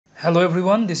Hello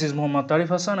everyone, this is TARIF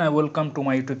HASAN and welcome to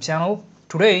my YouTube channel.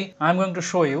 Today I am going to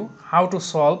show you how to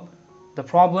solve the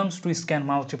problems to scan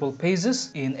multiple pages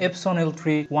in Epson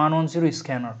L3110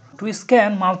 scanner. To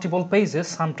scan multiple pages,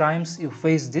 sometimes you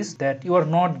face this that you are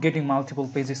not getting multiple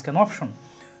page scan option.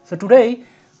 So today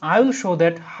I will show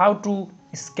that how to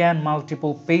scan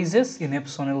multiple pages in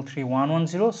Epson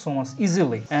L3110 so much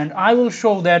easily, and I will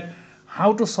show that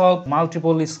how to solve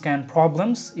multiple scan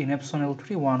problems in Epson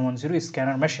L3110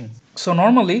 scanner machine. So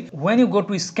normally when you go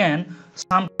to scan,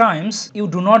 sometimes you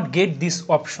do not get this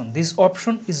option. This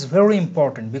option is very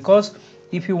important because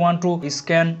if you want to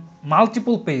scan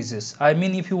multiple pages, I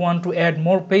mean if you want to add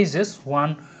more pages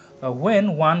when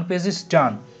one page is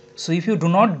done. So if you do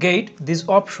not get this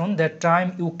option, that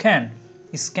time you can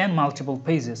scan multiple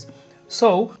pages.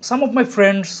 So some of my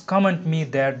friends comment me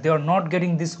that they are not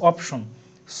getting this option.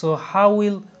 So how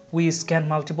will we scan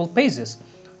multiple pages?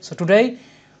 So today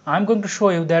I'm going to show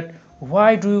you that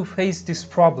why do you face this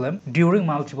problem during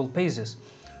multiple pages.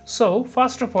 So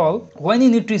first of all, when you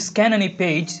need to scan any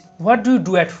page, what do you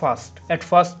do at first? At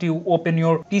first you open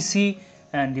your PC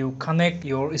and you connect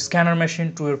your scanner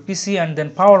machine to your PC and then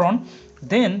power on.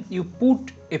 Then you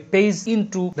put a page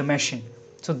into the machine.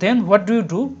 So then what do you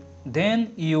do?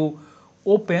 Then you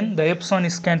open the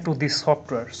Epson scan to this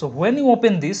software. So when you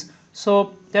open this,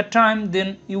 so that time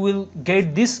then you will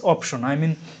get this option, I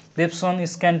mean the Epson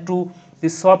scan to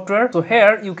this software. So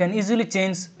here you can easily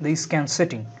change the scan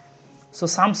setting. So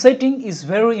some setting is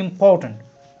very important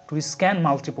to scan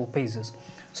multiple pages.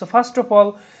 So first of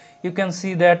all, you can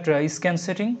see that scan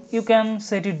setting, you can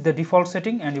set it the default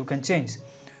setting and you can change.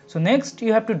 So next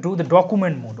you have to do the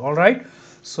document mode. All right,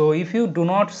 so if you do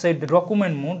not set the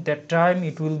document mode, that time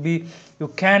it will be you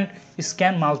can't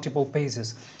scan multiple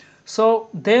pages. So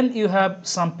then you have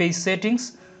some page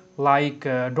settings like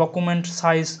document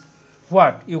size,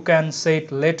 what you can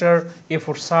set letter,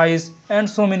 A4 size and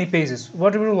so many pages,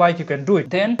 whatever you like you can do it.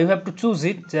 Then you have to choose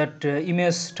it that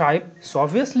image type. So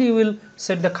obviously you will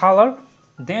set the color.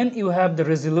 Then you have the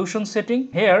resolution setting.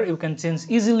 Here you can change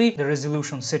easily the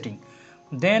resolution setting.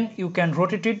 Then you can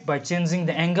rotate it by changing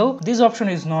the angle. This option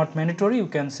is not mandatory, you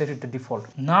can set it the default.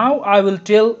 Now I will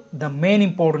tell the main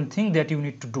important thing that you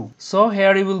need to do. So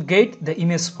here you will get the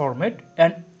image format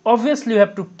and obviously you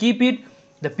have to keep it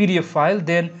the PDF file.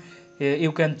 Then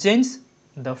you can change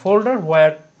the folder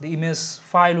where the image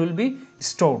file will be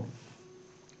stored.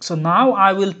 So now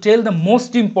I will tell the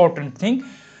most important thing.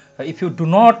 If you do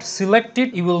not select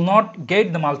it, you will not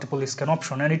get the multiple scan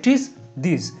option, and it is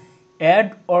this: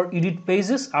 add or edit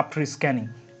pages after scanning.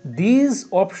 This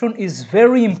option is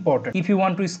very important if you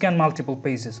want to scan multiple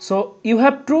pages. So you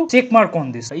have to check mark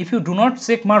on this. If you do not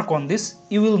check mark on this,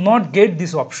 you will not get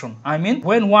this option. I mean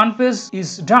when one page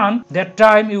is done, that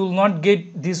time you will not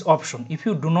get this option if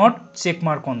you do not check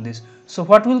mark on this. So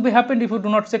what will be happened if you do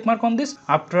not check mark on this?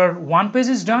 After one page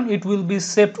is done, it will be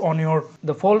saved on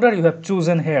the folder you have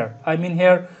chosen here. I mean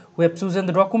here we have chosen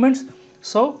the documents.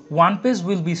 So one page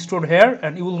will be stored here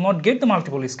and you will not get the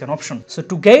multiple scan option. So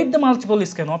to get the multiple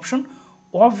scan option,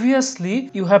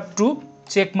 obviously you have to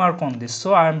check mark on this.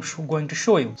 So I am going to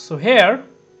show you. So here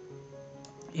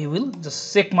you will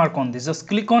just check mark on this, just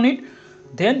click on it,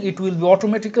 then it will be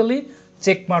automatically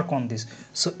check mark on this.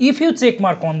 So if you check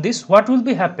mark on this, what will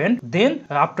be happen? Then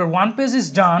after one page is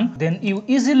done, then you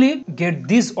easily get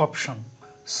this option.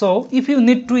 So if you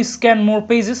need to scan more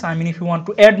pages, I mean if you want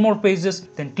to add more pages,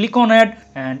 then click on add,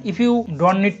 and if you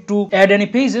don't need to add any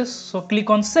pages, so click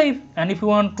on save, and if you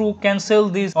want to cancel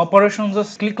these operations,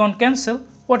 just click on cancel,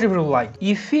 whatever you like.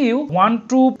 If you want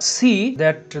to see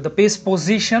that the page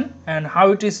position and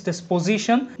how it is this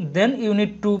position, then you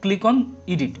need to click on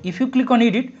edit. If you click on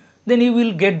edit, then you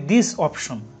will get this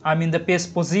option, I mean the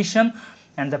page position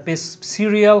and the page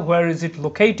serial, where is it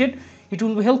located. It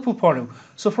will be helpful for you.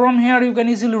 So from here you can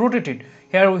easily rotate it.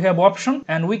 Here we have option,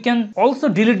 and we can also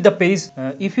delete the page.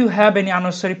 If you have any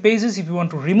unnecessary pages, if you want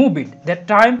to remove it, that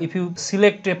time if you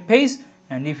select a page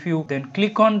and if you then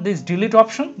click on this delete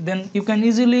option, then you can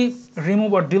easily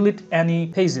remove or delete any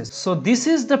pages. So this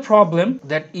is the problem,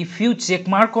 that if you check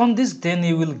mark on this, then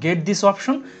you will get this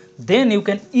option. Then you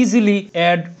can easily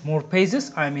add more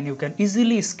pages, I mean you can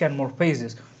easily scan more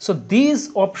pages. So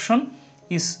this option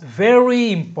is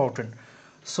very important.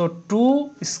 So to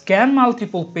scan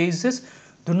multiple pages,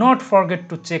 do not forget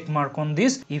to check mark on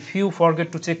this. If you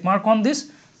forget to check mark on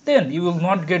this, then you will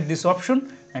not get this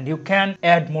option and you can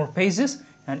add more pages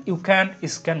and you can't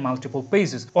scan multiple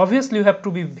pages. Obviously you have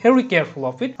to be very careful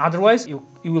of it, otherwise you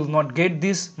will not get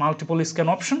this multiple scan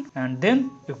option and then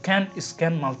you can't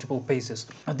scan multiple pages.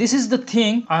 Now, this is the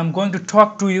thing I'm going to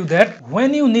talk to you, that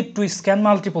when you need to scan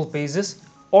multiple pages,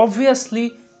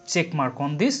 obviously check mark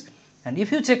on this, and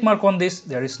if you check mark on this,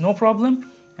 there is no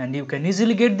problem and you can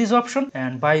easily get this option.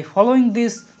 And by following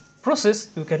this process,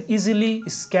 you can easily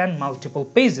scan multiple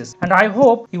pages, and I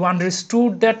hope you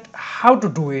understood that how to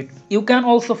do it. You can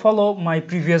also follow my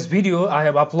previous video. I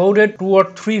have uploaded 2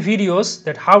 or 3 videos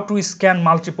that how to scan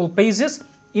multiple pages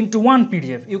into one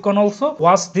PDF. You can also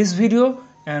watch this video,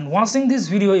 and watching this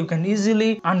video you can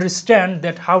easily understand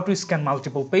that how to scan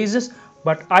multiple pages.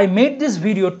 But I made this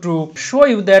video to show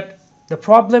you that the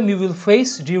problem you will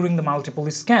face during the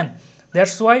multiple scan.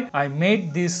 That's why I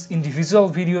made this individual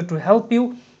video to help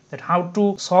you that how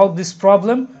to solve this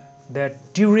problem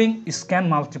that during scan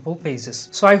multiple pages.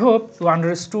 So I hope you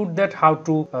understood that how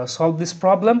to solve this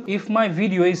problem. If my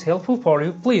video is helpful for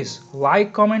you, please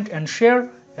like, comment and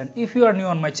share. And if you are new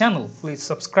on my channel, please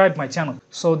subscribe my channel.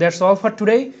 So that's all for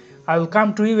today. I will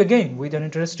come to you again with an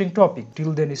interesting topic.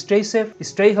 Till then, stay safe,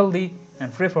 stay healthy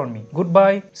and pray for me.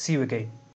 Goodbye. See you again.